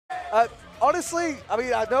Honestly, I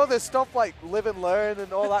mean, I know there's stuff like live and learn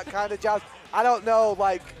and all that kind of jazz. I don't know,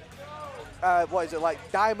 like, what is it, like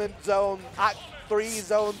Diamond Zone, Act 3,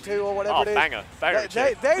 Zone 2, or whatever it is. Banger.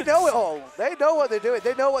 They know it all. They know what they're doing.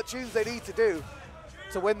 They know what tunes they need to do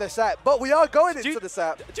to win the set. But we are going into the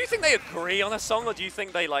set. Do you think they agree on a song, or do you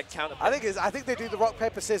think they like counter? I think they do the rock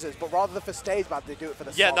paper scissors, but rather than for stage band, they do it for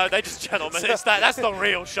the song. Yeah, no, they just gentlemen. That's the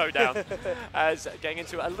real showdown. As getting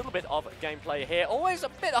into a little bit of gameplay here, always a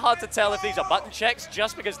bit hard to tell if these are button checks,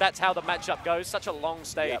 just because that's how the matchup goes. Such a long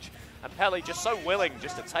stage. Yep. And Peli just so willing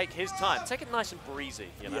just to take his time, take it nice and breezy,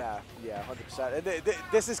 you know? Yeah, 100%. And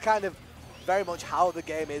this is kind of very much how the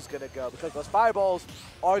game is going to go, because those fireballs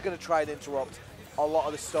are going to try and interrupt a lot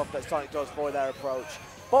of the stuff that Sonic does for their approach.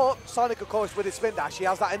 But Sonic, of course, with his spin dash, he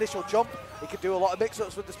has that initial jump. He can do a lot of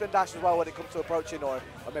mix-ups with the spin dash as well when it comes to approaching or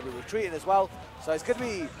maybe retreating as well. So it's going to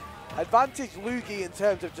be advantage Luugi in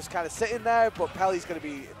terms of just kind of sitting there, but Peli's going to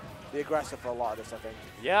be the aggressor for a lot of this, I think.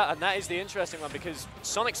 Yeah, and that is the interesting one, because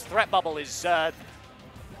Sonic's threat bubble is,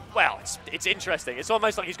 well, it's interesting. It's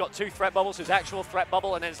almost like he's got two threat bubbles, his actual threat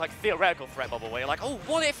bubble, and then it's like theoretical threat bubble, where you're like, oh,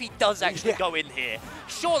 what if he does actually go in here?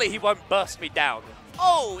 Surely he won't burst me down.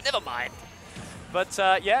 Oh, never mind. But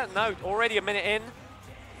yeah, no, already a minute in.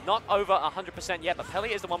 Not over 100% yet, but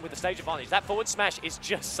Peli is the one with the stage advantage. That forward smash is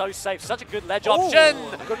just so safe. Such a good ledge option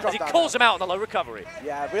as he calls him out on the low recovery.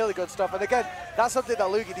 Yeah, really good stuff. And again, that's something that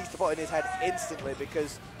Luugi needs to put in his head instantly,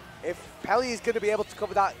 because if Peli is going to be able to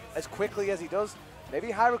cover that as quickly as he does, maybe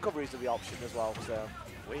high recoveries are the option as well. So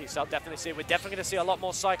we're definitely going to see a lot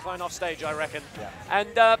more Cyclone off stage, I reckon. Yeah.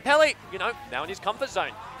 And Peli, you know, now in his comfort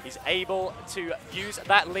zone, he's able to use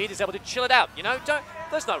that lead, he's able to chill it out. You know,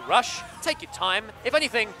 there's no rush. Take your time. If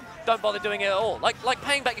anything, don't bother doing it at all. Like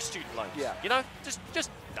paying back your student loans. Yeah. You know, just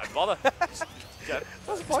don't bother.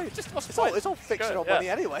 What's the point? What's the point? It's all fictional money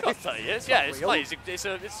anyway. Got 30 years. Yeah,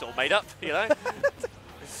 it's all made up. You know.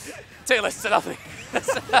 Take less to nothing.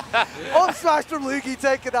 On smash from Luugi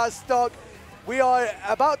taking that stock. We are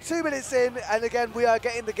about 2 minutes in, and again, we are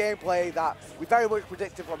getting the gameplay that we very much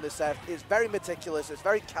predicted from this set. It's very meticulous, it's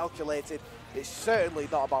very calculated. It's certainly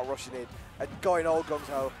not about rushing in and going all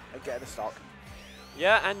guns-ho and getting a stock.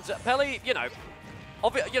 Yeah, and Peli, you know,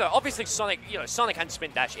 obviously Sonic and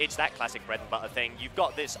spin dash, it's that classic bread and butter thing. You've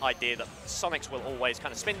got this idea that Sonics will always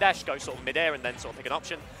kind of spin dash, go sort of mid-air, and then sort of pick an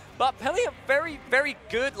option. But Peli are very, very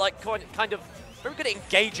good, like kind of very good at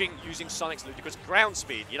engaging using Sonic's ludicrous ground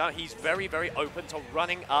speed. You know, he's very, very open to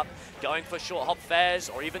running up, going for short hop fairs,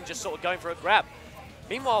 or even just sort of going for a grab.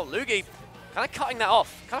 Meanwhile, Luugi kind of cutting that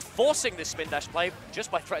off, kind of forcing this spin dash play just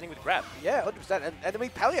by threatening with grab. Yeah, 100%. And I mean,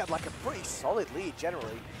 Peli had like a pretty solid lead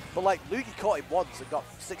generally, but like Luugi caught him once and got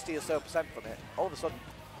 60 or so % from it. All of a sudden,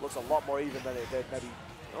 looks a lot more even than it did maybe.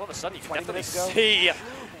 All of a sudden, you can definitely see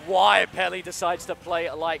why Peli decides to play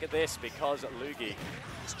like this, because Luugi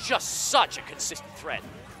is just such a consistent threat.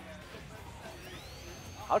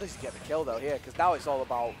 How does he get the kill though here? Because now it's all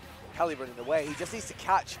about Peli running away. He just needs to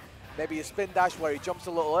catch maybe a spin dash where he jumps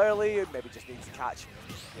a little early, and maybe just needs to catch.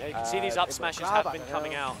 Yeah, you can see these up smashes have been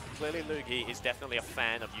coming out. Clearly, Luugi is definitely a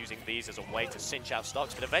fan of using these as a way to cinch out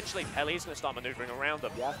stocks, but eventually Peli is going to start maneuvering around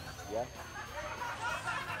them. Yeah, yeah.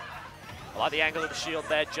 I like the angle of the shield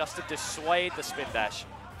there just to dissuade the spin dash.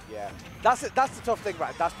 Yeah, that's the tough thing,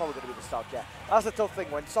 right? That's probably going to be the stock, yeah. That's the tough thing.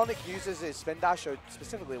 When Sonic uses his spin dash, or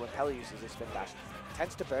specifically when Peli uses his spin dash, he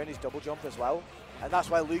tends to burn his double jump as well. And that's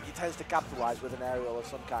why Luugi tends to capitalize with an aerial of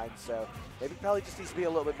some kind. So maybe Peli just needs to be a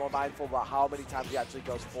little bit more mindful about how many times he actually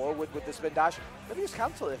goes forward with the spin dash. Maybe just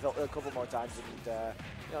cancel it a couple more times and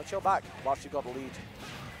you know, chill back whilst you've got the lead.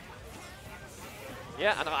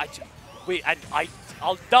 Yeah, and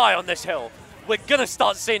I'll die on this hill. We're gonna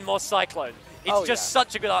start seeing more Cyclone. It's just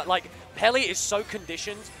such a good, like, Peli is so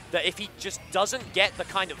conditioned that if he just doesn't get the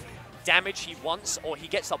kind of damage he wants, or he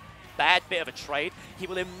gets a bad bit of a trade, he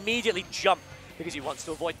will immediately jump because he wants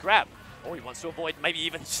to avoid grab, or he wants to avoid maybe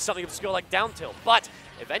even something obscure like down tilt. But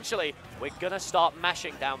eventually, we're gonna start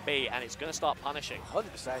mashing down B, and it's gonna start punishing.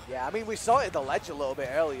 100%, yeah. I mean, we saw it in the ledge a little bit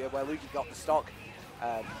earlier where Luugi got the stock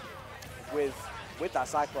with that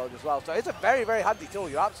Cyclone as well. So it's a very, very handy tool.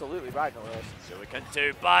 You're absolutely right, Norris. So we can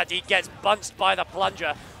do, but he gets bunched by the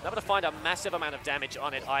plunger. Not going to find a massive amount of damage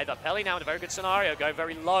on it either. Peli now in a very good scenario, going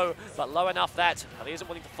very low, but low enough that Peli isn't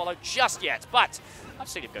willing to follow just yet. But I've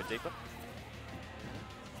seen him go deeper.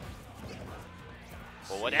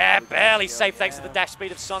 Forward air, barely safe thanks to the dash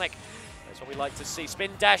speed of Sonic. That's what we like to see.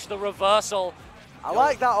 Spin dash, the reversal. I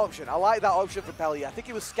like that option. I like that option for Peli. I think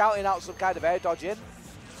he was scouting out some kind of air dodge in.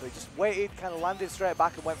 So he just waited, kind of landed straight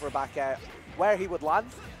back and went for a back air where he would land.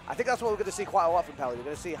 I think that's what we're going to see quite a lot from Peli. We're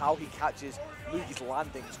going to see how he catches Luugi's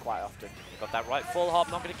landings quite often. Got that right full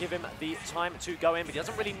hop, not going to give him the time to go in, but he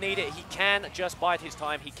doesn't really need it. He can just bide his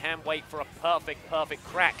time. He can wait for a perfect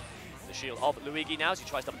crack. The shield of Luigi now as he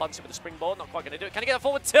tries to bunch him with the springboard. Not quite going to do it. Can he get a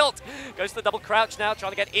forward tilt? Goes to the double crouch now,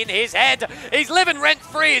 trying to get in his head. He's living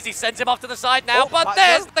rent-free as he sends him off to the side now, but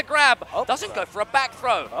there's the grab. Doesn't go for a back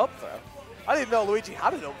throw. Up throw? I didn't know Luigi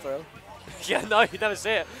had an up throw. Yeah, no, you never see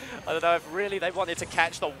it. I don't know if really they wanted to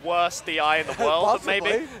catch the worst DI in the world,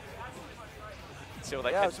 maybe. See what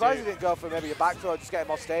they can I'm surprised do. he didn't go for maybe a back throw, just get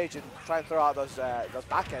him off stage and try and throw out those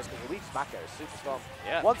back airs, because Luigi's back air is super strong.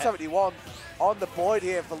 Yeah. 171 on the board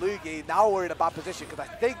here for Luugi. Now we're in a bad position because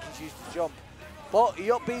I think he's used to jump. But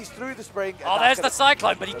he up B's through the spring. Oh, there's the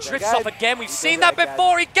cyclone, but he drifts off again. We've seen that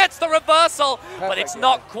before. He gets the reversal, but it's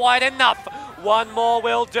not quite enough. One more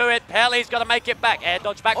will do it. Peli's got to make it back. Air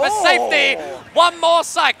dodge back for safety. One more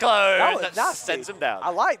cyclone that sends him down. I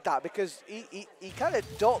like that because he kind of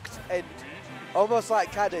ducked and almost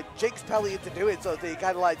like kind of jinxed Peli into doing something. He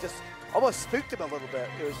kind of like just almost spooked him a little bit.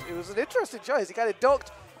 It was an interesting choice. He kind of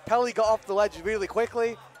ducked. Peli got off the ledge really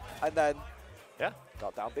quickly and then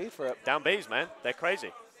got down B for it. Down B's, man. They're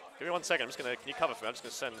crazy. Give me 1 second. I'm just gonna. Can you cover for me? I'm just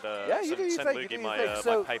gonna send Luugi my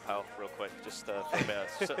PayPal real quick. Just for a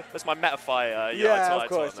bit. So that's my Metafy. Yeah, of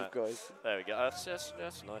course. There we go.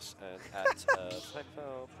 That's nice. And at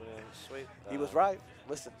PayPal, sweet. He was right.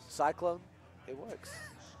 Listen, Cyclone, it works.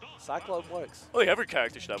 Cyclone works. I think every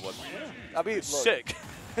character should have one. Yeah. I mean, look. Sick.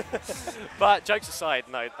 But jokes aside,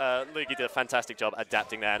 no, Luugi did a fantastic job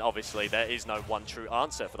adapting there, and obviously there is no one true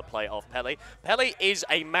answer for the play of Peli. Peli is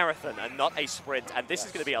a marathon and not a sprint, and this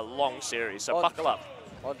is going to be a long series, so buckle up.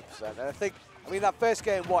 100%. And I mean, that first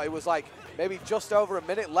game, it was like maybe just over a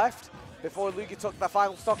minute left before Luugi took that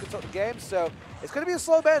final stock and took the game, so it's going to be a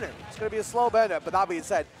slow burner. It's going to be a slow burner, but that being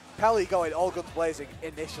said, Peli going all guns blazing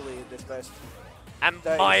initially in this first And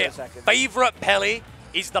my favorite Peli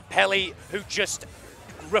is the Peli who just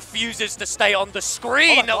refuses to stay on the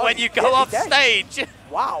screen when you go off stage.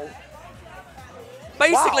 Wow.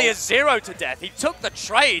 Basically a 0 to death. He took the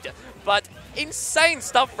trade, but insane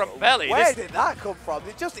stuff from Peli. Where did that come from?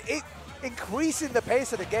 It increasing the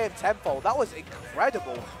pace of the game tenfold. That was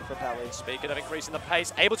incredible for Peli. Speaking of increasing the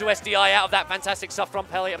pace, able to SDI out of that fantastic stuff from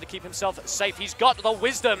Peli, able to keep himself safe. He's got the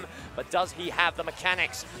wisdom, but does he have the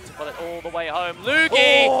mechanics to put it all the way home?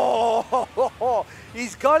 Luugi! Oh,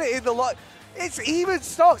 he's got it in the lot. It's even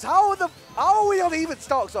stocks. How are we on even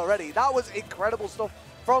stocks already? That was incredible stuff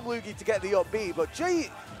from Luugi to get the up B. But gee,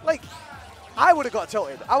 like, I would have got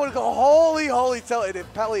tilted. I would have got holy tilted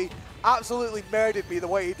if Peli absolutely murdered me the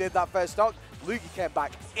way he did that first stock. Luugi came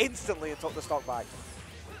back instantly and took the stock back.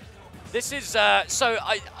 This is,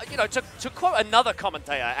 to quote another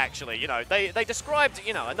commentator, actually, they described,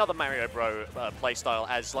 another Mario Bro playstyle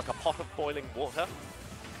as like a pot of boiling water.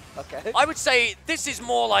 Okay. I would say this is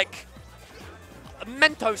more like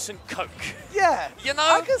Mentos and Coke. Yeah.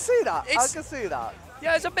 I can see that. I can see that.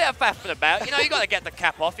 Yeah, there's a bit of faffing about. You got to get the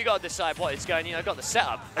cap off. You got to decide what it's going. Got the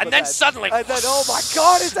setup, and then suddenly, and then oh my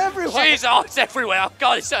God, it's everywhere. Jeez, it's everywhere. Oh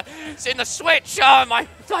God, it's in the Switch. Oh my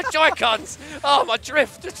Joy-Cons. Oh my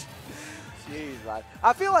drift. Jeez, man.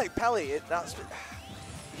 I feel like Peli,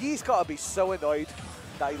 he's got to be so annoyed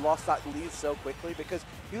that he lost that lead so quickly because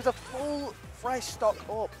he was a full fresh stock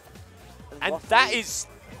up, and that is.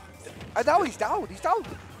 And now he's down. He's down,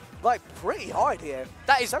 like, pretty hard here.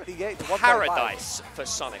 That is 78 to paradise for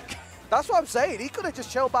Sonic. That's what I'm saying. He could have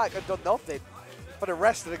just chilled back and done nothing for the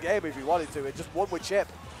rest of the game if he wanted to, and just won with chip.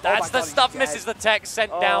 That's the stuff misses the tech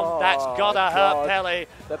sent down. That's gotta hurt Peli.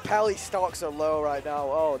 The Peli stocks are low right now.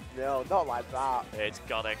 Oh no, not like that. It's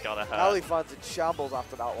gotta hurt. Peli fans in shambles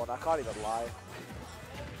after that one. I can't even lie.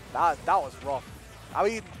 That was rough. I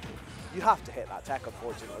mean, you have to hit that tech,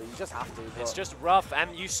 unfortunately. You just have to. It's just rough,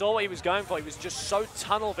 and you saw what he was going for. He was just so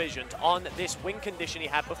tunnel-visioned on this wing condition he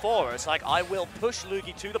had before. It's like, I will push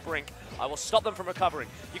Luugi to the brink. I will stop them from recovering.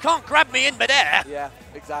 You can't grab me in midair. Yeah,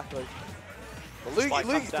 exactly. But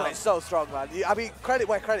Luugi's playing so strong, man. I mean, credit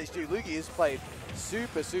where credit's due. Luugi is playing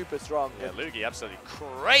super strong. Yeah, Luugi absolutely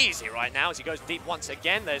crazy right now as he goes deep once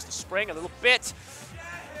again. There's the spring a little bit.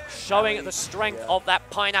 Showing the strength of that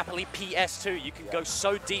pineapple-y PS2. You can go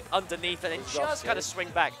so deep underneath and then just kind of swing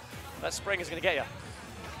back. That spring is going to get you.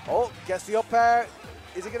 Oh, gets the up air.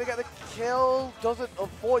 Is he going to get the kill? Doesn't,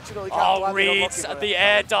 unfortunately. Reads the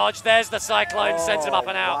air dodge. There's the cyclone. Sends him up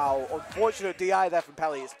and out. Wow, unfortunate DI there from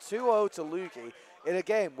Peli. It's 2-0 to Luugi in a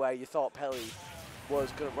game where you thought Peli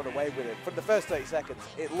was going to run away with it. From the first 30 seconds,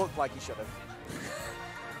 it looked like he should have.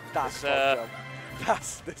 That's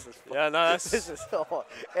This is Yeah, no, that's... This is oh,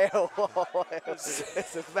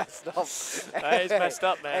 this is messed up. That is messed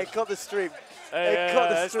up, man. Hey, cut the stream.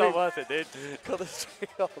 It's not worth it, dude. Cut the stream.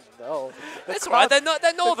 Oh no. It's alright.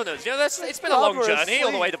 They're Northerners. You know, it's been a long journey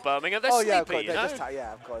all the way to Birmingham. They're yeah, sleepy. You know?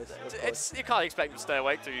 yeah, of course. You can't expect them to stay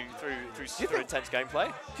awake through intense gameplay.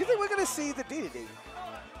 Do you think we're going to see the DDD?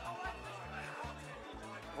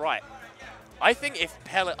 Right. I think if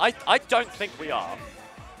Peli... I don't think we are.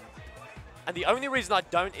 And the only reason I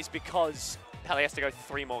don't is because Peli has to go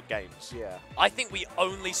 3 more games. Yeah. I think we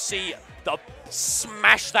only see the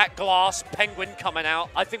smash that glass penguin coming out.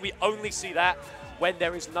 I think we only see that when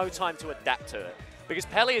there is no time to adapt to it. Because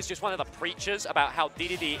Peli is just one of the preachers about how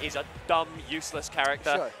DDD is a dumb, useless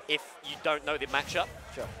character if you don't know the matchup.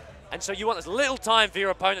 Sure. And so you want as little time for your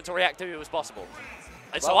opponent to react to you as possible.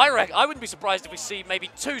 And so I wouldn't be surprised if we see maybe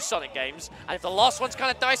 2 Sonic games, and if the last one's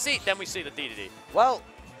kind of dicey, then we see the DDD. Well,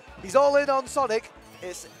 he's all in on Sonic.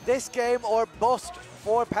 It's this game or bust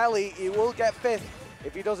for Peli. He will get 5th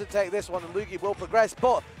if he doesn't take this one, and Luugi will progress.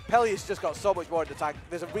 But Peli has just got so much more in the tank.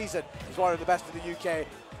 There's a reason he's one of the best in the UK.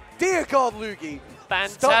 Dear God, Luugi.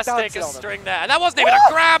 Fantastic string there. And that wasn't even a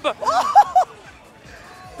grab.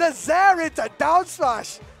 The Zair into down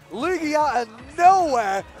smash. Luugi out of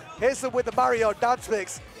nowhere hits him with the Mario dance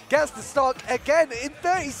mix. Gets the stock again in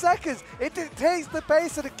 30 seconds. It dictates the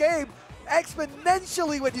pace of the game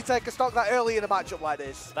exponentially when you take a stock that early in a matchup like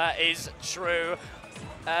this. That is true.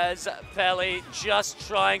 As Peli just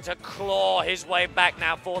trying to claw his way back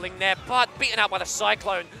now, falling there, but beaten out by the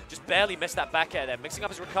Cyclone. Just barely missed that back air there, mixing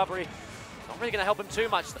up his recovery. Not really going to help him too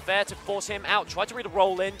much. The fair to force him out. Tried to read a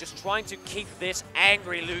roll in, just trying to keep this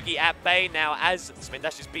angry Luugi at bay now as Spin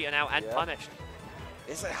Dash is beaten out and punished.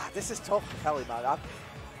 This is tough for Peli, man.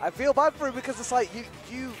 I feel bad for him because it's like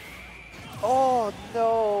you oh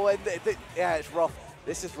no, and yeah, it's rough.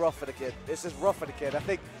 This is rough for the kid. This is rough for the kid. I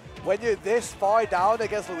think when you're this far down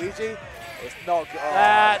against Luigi, it's not good. Oh,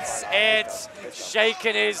 that's it.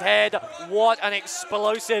 Shaking his head. What an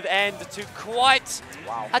explosive end to quite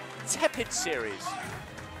a tepid series.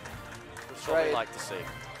 That's what we like to see.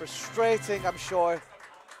 Frustrating, I'm sure,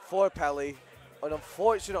 for Peli. An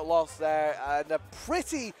unfortunate loss there, and a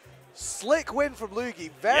pretty slick win from Luugi.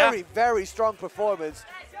 Very, very strong performance.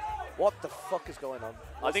 What the fuck is going on?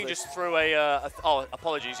 I think he just threw oh,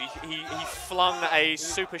 apologies. He flung a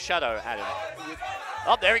super shadow at him.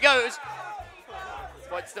 Oh, there he goes.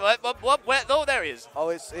 What's the what? Where? Oh, there he is. Oh,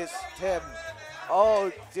 it's him.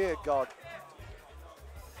 Oh dear God.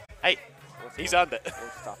 Hey, he's earned it.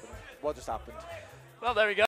 What just happened? Well, there we go.